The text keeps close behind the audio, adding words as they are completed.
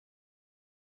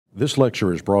This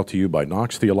lecture is brought to you by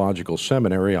Knox Theological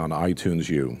Seminary on iTunes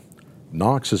U.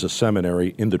 Knox is a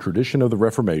seminary in the tradition of the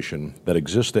Reformation that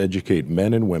exists to educate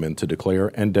men and women to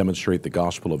declare and demonstrate the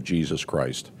gospel of Jesus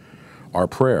Christ. Our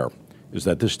prayer is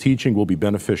that this teaching will be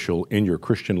beneficial in your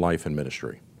Christian life and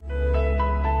ministry.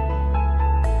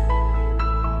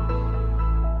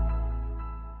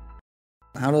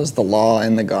 How does the law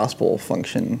and the gospel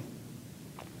function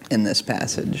in this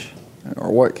passage?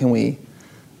 Or what can we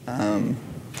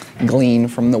glean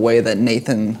from the way that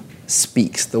Nathan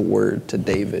speaks the word to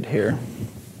David here?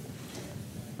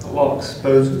 The law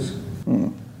exposes,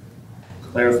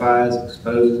 clarifies,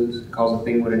 exposes, calls a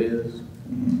thing what it is.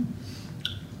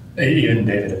 Even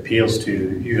David appeals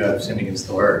to, you have sinned against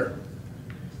the word.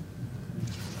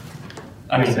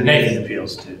 I mean, Nathan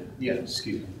appeals to. Yeah.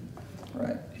 Excuse me.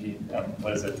 Right.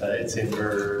 What is it? It's in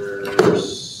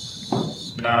verse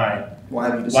 9. Why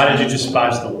did you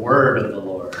despise the word of the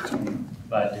Lord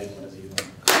by doing what is evil?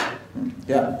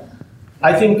 Yeah.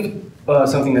 I think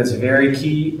something that's very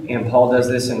key, and Paul does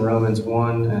this in Romans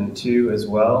 1 and 2 as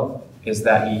well, is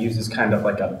that he uses kind of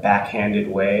like a backhanded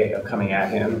way of coming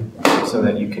at him so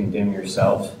that you condemn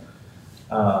yourself.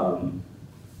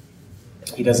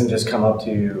 He doesn't just come up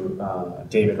to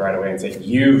David right away and say,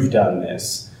 "You've done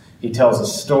this." He tells a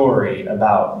story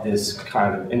about this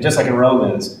kind of, and just like in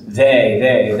Romans, they,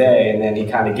 and then he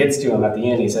kind of gets to him at the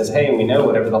end. He says, "Hey, we know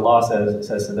whatever the law says, it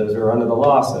says to those who are under the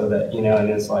law," so that, and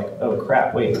it's like, oh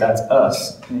crap, wait, that's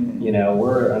us.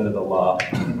 We're under the law.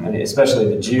 And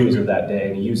especially the Jews of that day.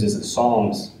 And he uses the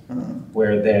Psalms,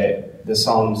 where the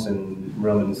Psalms in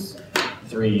Romans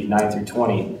 3, 9 through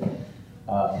 20,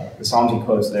 the Psalms he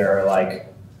quotes there are like,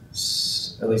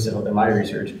 at least in my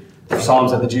research, the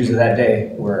Psalms of the Jews of that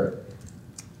day were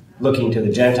looking to the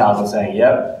Gentiles and saying,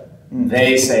 yep,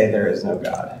 they say there is no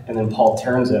God. And then Paul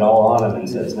turns it all on them and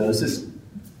says, no, this is,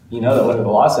 that what the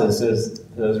law says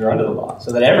those are under the law,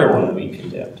 so that everyone will be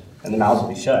condemned and the mouths will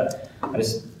be shut.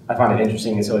 I find it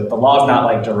interesting. And so the law's not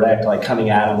like direct, like coming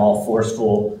at them all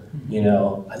forceful,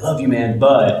 I love you, man,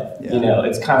 but,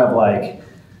 it's kind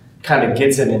of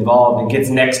gets him involved and gets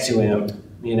next to him,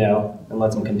 and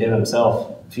lets him condemn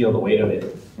himself, feel the weight of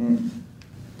it.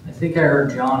 I think I heard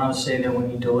Jono say that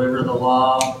when you deliver the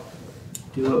law,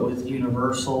 do it with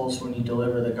universals. When you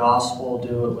deliver the gospel,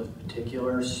 do it with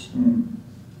particulars. And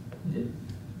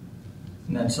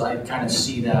that's, I kind of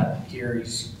see that here.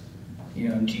 He's,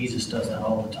 Jesus does that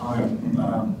all the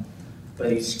time.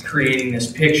 But he's creating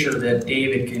this picture that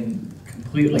David can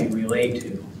completely relate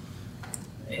to.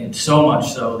 And so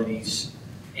much so that he's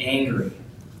angry.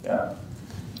 Yeah.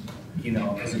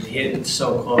 Because it hit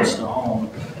so close to home.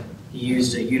 He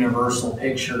used a universal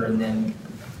picture, and then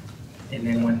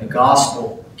when the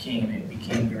gospel came, it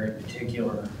became very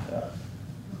particular.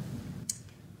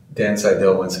 Dan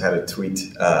Seidel once had a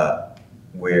tweet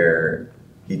where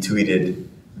he tweeted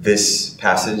this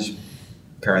passage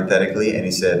parenthetically, and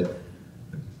he said,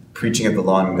 "Preaching of the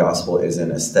law and gospel is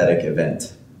an aesthetic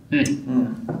event."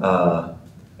 And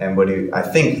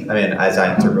as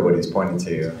I interpret what he's pointing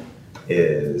to,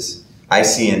 is I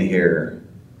see in here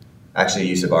actually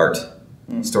use of art,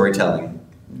 storytelling,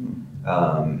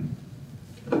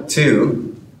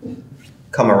 to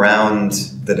come around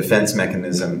the defense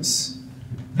mechanisms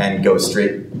and go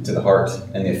straight to the heart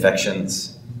and the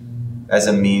affections as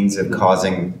a means of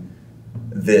causing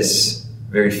this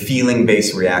very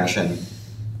feeling-based reaction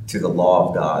to the law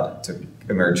of God to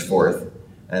emerge forth,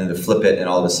 and to flip it, and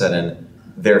all of a sudden,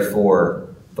 therefore,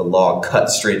 the law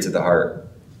cuts straight to the heart.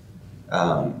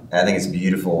 I think it's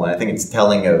beautiful, and I think it's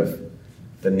telling of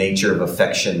the nature of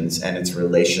affections and its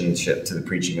relationship to the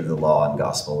preaching of the law and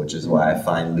gospel, which is why I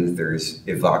find Luther's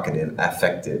evocative,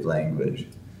 affective language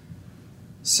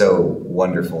so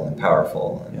wonderful and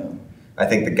powerful. And I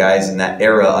think the guys in that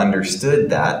era understood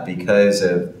that because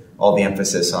of all the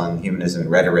emphasis on humanism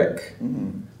and rhetoric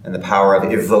and the power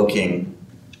of evoking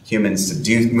humans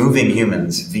moving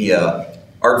humans via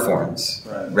art forms,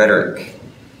 rhetoric,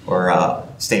 or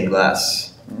stained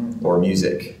glass, or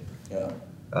music.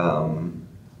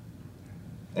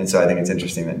 And so I think it's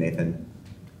interesting that Nathan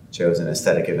chose an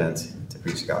aesthetic event to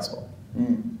preach the gospel,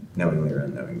 knowingly or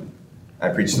unknowingly. I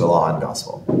preach the law and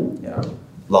gospel.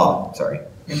 Law, sorry.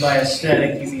 And by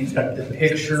aesthetic, you mean the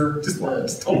picture?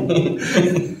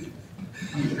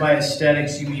 By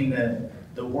aesthetics, you mean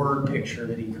the word picture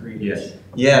that he creates? Yes.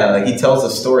 Yeah, like he tells a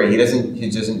story. He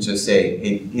doesn't just say,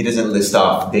 he doesn't list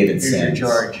off David's sins. Here's your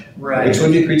charge. Right. Which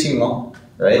would be preaching law,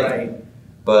 right? Right.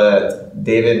 But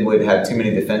David would have too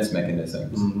many defense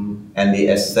mechanisms. And the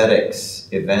aesthetics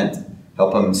event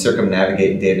help him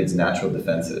circumnavigate David's natural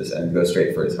defenses and go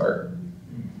straight for his heart.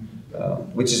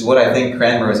 which is what I think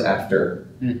Cranmer is after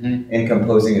in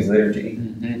composing his liturgy.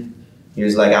 He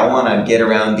was like, I want to get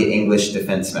around the English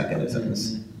defense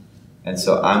mechanisms. And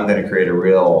so I'm going to create a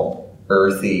real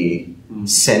earthy,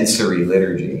 sensory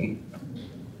liturgy.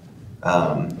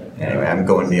 Anyway, I'm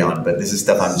going beyond, but this is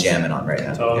stuff I'm jamming on right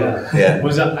now. Totally. Yeah. It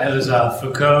was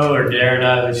Foucault or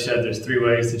Derrida who said there's three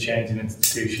ways to change an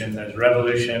institution. There's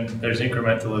revolution, there's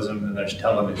incrementalism, and there's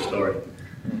telling a new story.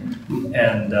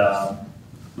 And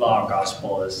law and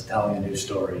gospel is telling a new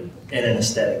story in an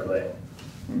aesthetic way.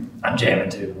 I'm jamming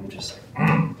too. I'm just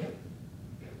like,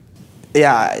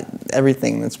 Yeah,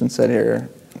 everything that's been said here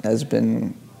has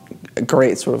been a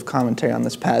great sort of commentary on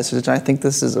this passage. And I think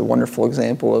this is a wonderful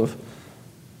example of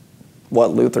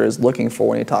what Luther is looking for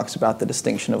when he talks about the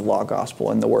distinction of law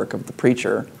gospel and the work of the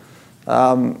preacher.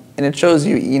 And it shows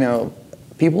you,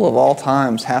 people of all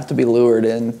times have to be lured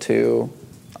into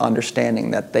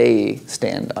understanding that they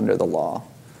stand under the law.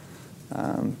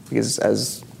 Because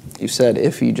as you said,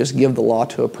 if you just give the law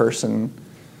to a person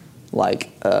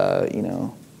like,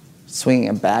 swinging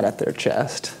a bat at their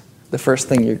chest, the first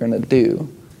thing you're going to do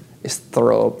is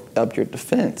throw up your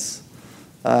defense.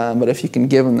 But if you can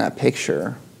give them that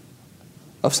picture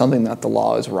of something that the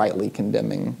law is rightly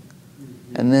condemning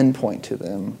and then point to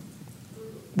them,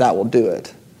 that will do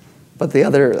it. But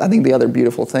I think the other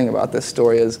beautiful thing about this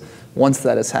story is once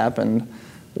that has happened,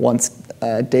 once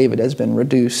David has been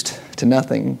reduced to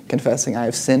nothing, confessing, I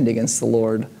have sinned against the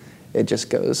Lord, it just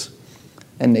goes.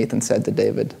 And Nathan said to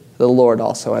David, the Lord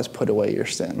also has put away your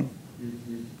sin.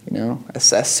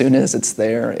 As soon as it's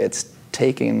there, it's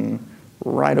taken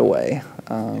right away.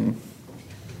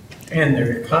 And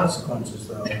there are consequences,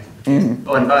 though.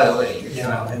 oh, and by the way,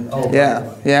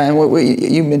 And what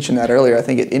you mentioned that earlier. I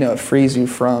think it frees you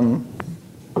from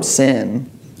sin,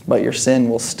 but your sin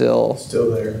will still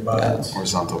there. But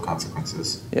Horizontal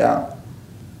consequences. Yeah.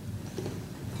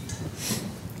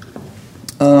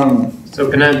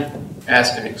 So can I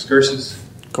ask an excursus?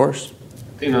 Of course.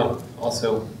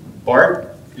 Also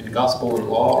Bart in Gospel and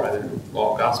Law rather than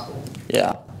Law Gospel.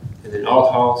 Yeah. And then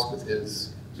Althaus with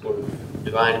his sort of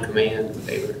divine command that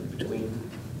they were between.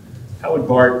 How would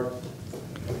Bart,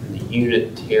 the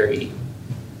unitary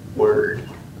word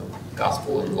of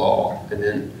Gospel and Law, and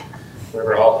then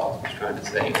whatever Althaus was trying to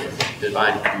say was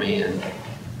divine command,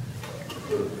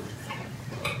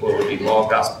 what would be Law,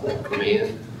 Gospel,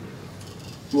 command?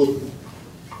 Well,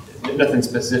 nothing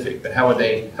specific, but how would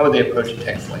they approach a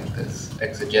text like this,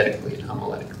 exegetically and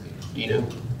homiletically? Do you know?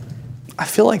 I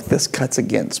feel like this cuts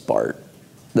against Bart.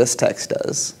 This text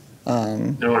does.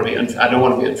 I don't want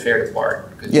to be unfair to Bart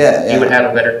because he would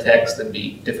have a better text that'd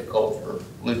be difficult for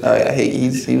Luther. Oh yeah,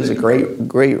 he was a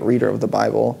great reader of the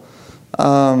Bible.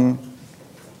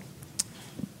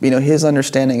 His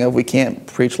understanding of we can't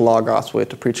preach law gospel, we have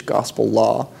to preach gospel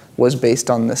law was based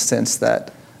on this sense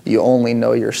that you only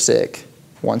know you're sick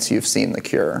once you've seen the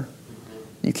cure.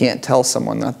 You can't tell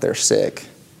someone that they're sick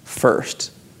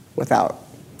first without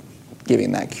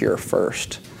giving that cure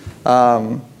first,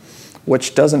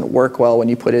 which doesn't work well when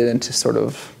you put it into sort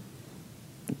of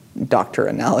doctor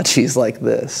analogies like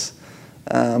this.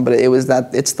 But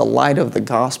it's the light of the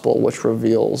gospel which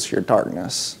reveals your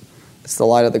darkness. It's the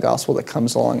light of the gospel that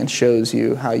comes along and shows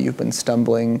you how you've been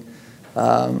stumbling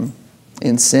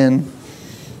in sin.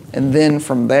 And then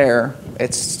from there,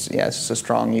 it's just a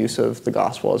strong use of the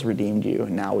gospel has redeemed you,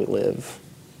 and now we live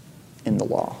in the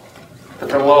law. But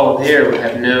the law here would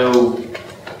have no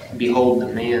behold the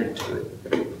man to it.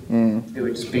 It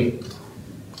would just be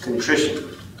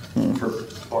contrition for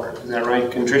Bart. Is that right?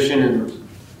 Contrition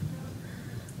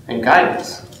and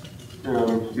guidance.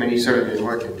 You sort of been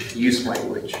working with use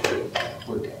language.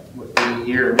 Would be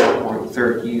here on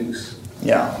third use.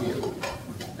 Yeah.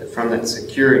 That from that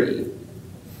security,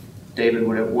 David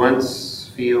would at once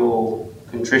feel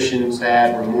contrition,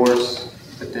 sad, remorse,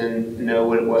 but then know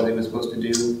what it was he was supposed to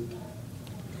do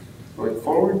going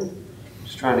forward.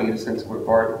 Just trying to get a sense of where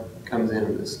Bart comes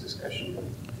in this discussion.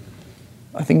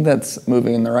 I think that's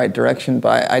moving in the right direction,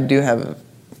 but I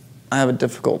have a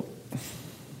difficult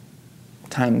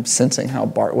time sensing how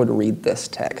Bart would read this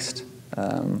text,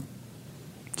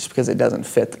 just because it doesn't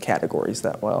fit the categories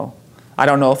that well. I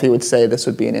don't know if he would say this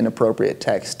would be an inappropriate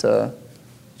text to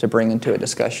bring into a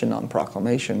discussion on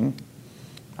proclamation.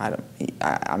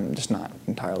 I'm just not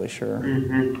entirely sure.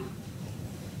 Mm-hmm.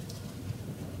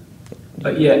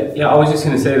 But I was just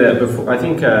going to say that before. I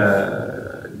think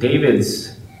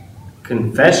David's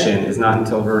confession is not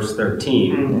until verse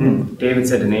 13. Mm-hmm. David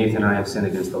said to Nathan, I have sinned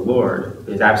against the Lord.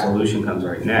 His absolution comes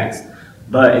right next.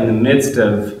 But in the midst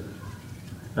of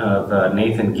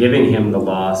Nathan giving him the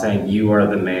law, saying, you are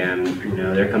the man,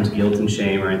 there comes guilt and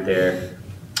shame right there.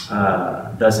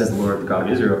 thus says the Lord, the God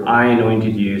of Israel, I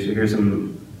anointed you. So here's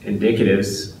some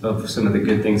indicatives of some of the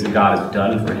good things that God has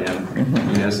done for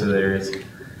him. So there's,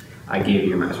 I gave you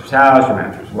your master's house, your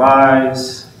master's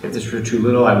wives. If this were too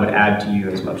little, I would add to you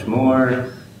as much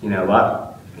more.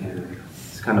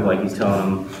 It's kind of like he's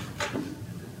telling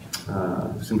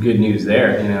them some good news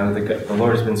there. The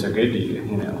Lord has been so good to you.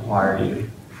 Why are you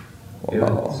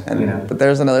doing this? But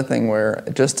there's another thing where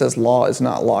just as law is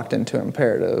not locked into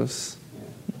imperatives,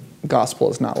 gospel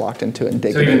is not locked into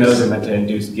indicatives. So even those are meant to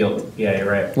induce guilt. Yeah,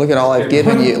 you're right. Look at all I've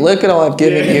given you. Look at all I've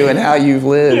given you and how you've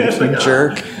lived, you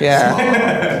jerk.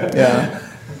 Yeah.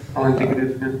 All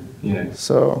indicative. Yeah.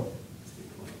 So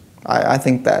I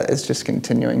think that is just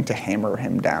continuing to hammer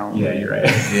him down. Yeah, you're right.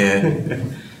 Yeah.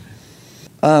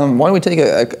 Why don't we take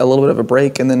a little bit of a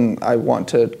break, and then I want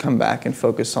to come back and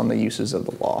focus on the uses of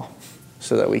the law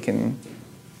so that we can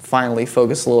finally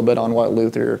focus a little bit on what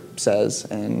Luther says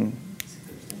and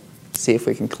see if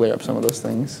we can clear up some of those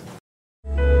things.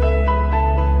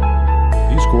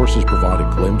 These courses provide a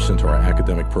glimpse into our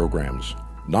academic programs.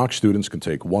 Knox students can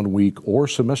take 1 week or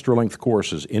semester-length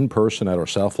courses in person at our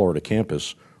South Florida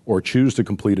campus or choose to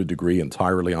complete a degree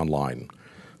entirely online.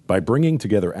 By bringing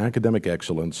together academic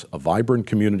excellence, a vibrant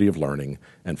community of learning,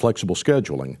 and flexible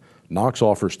scheduling, Knox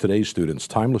offers today's students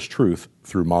timeless truth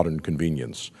through modern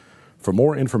convenience. For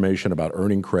more information about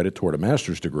earning credit toward a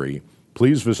master's degree,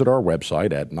 please visit our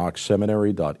website at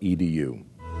knoxseminary.edu.